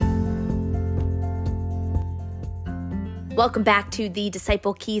Welcome back to the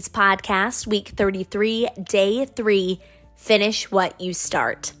Disciple Keys podcast, week 33, day 3, finish what you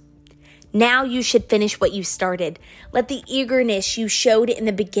start. Now you should finish what you started. Let the eagerness you showed in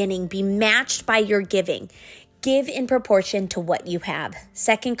the beginning be matched by your giving. Give in proportion to what you have.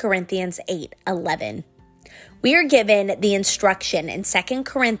 2 Corinthians 8:11. We are given the instruction in 2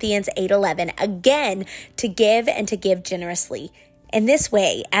 Corinthians 8:11 again to give and to give generously. In this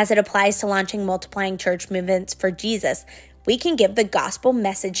way, as it applies to launching multiplying church movements for Jesus, we can give the gospel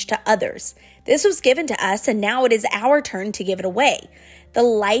message to others. This was given to us, and now it is our turn to give it away. The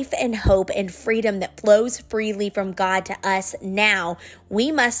life and hope and freedom that flows freely from God to us now,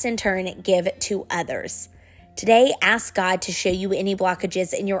 we must in turn give to others. Today, ask God to show you any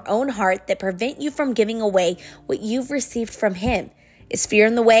blockages in your own heart that prevent you from giving away what you've received from Him. Is fear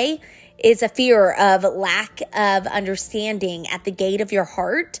in the way? Is a fear of lack of understanding at the gate of your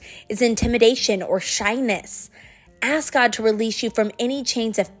heart? Is intimidation or shyness? Ask God to release you from any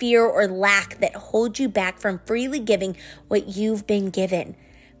chains of fear or lack that hold you back from freely giving what you've been given.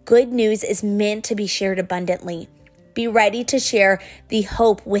 Good news is meant to be shared abundantly. Be ready to share the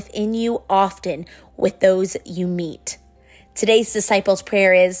hope within you often with those you meet. Today's disciples'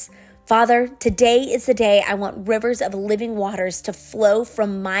 prayer is, Father, today is the day I want rivers of living waters to flow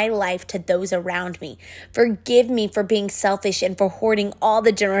from my life to those around me. Forgive me for being selfish and for hoarding all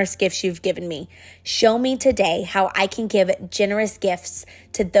the generous gifts you've given me. Show me today how I can give generous gifts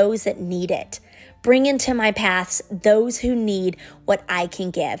to those that need it. Bring into my paths those who need what I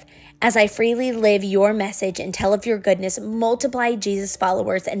can give. As I freely live your message and tell of your goodness, multiply Jesus'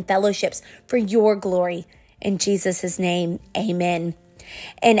 followers and fellowships for your glory. In Jesus' name, amen.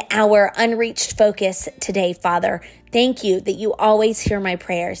 In our unreached focus today, Father, thank you that you always hear my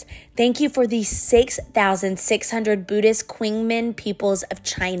prayers. Thank you for the 6,600 Buddhist Qingmen peoples of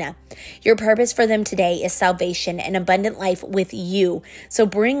China. Your purpose for them today is salvation and abundant life with you. So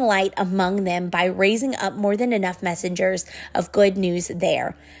bring light among them by raising up more than enough messengers of good news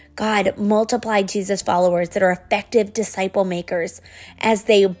there. God, multiply Jesus' followers that are effective disciple makers as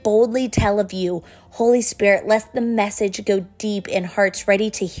they boldly tell of you. Holy Spirit, let the message go deep in hearts ready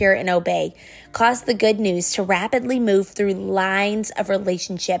to hear and obey. Cause the good news to rapidly move through lines of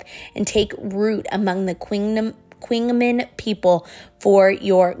relationship and take root among the Qingmen people for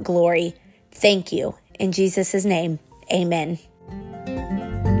your glory. Thank you. In Jesus' name, amen.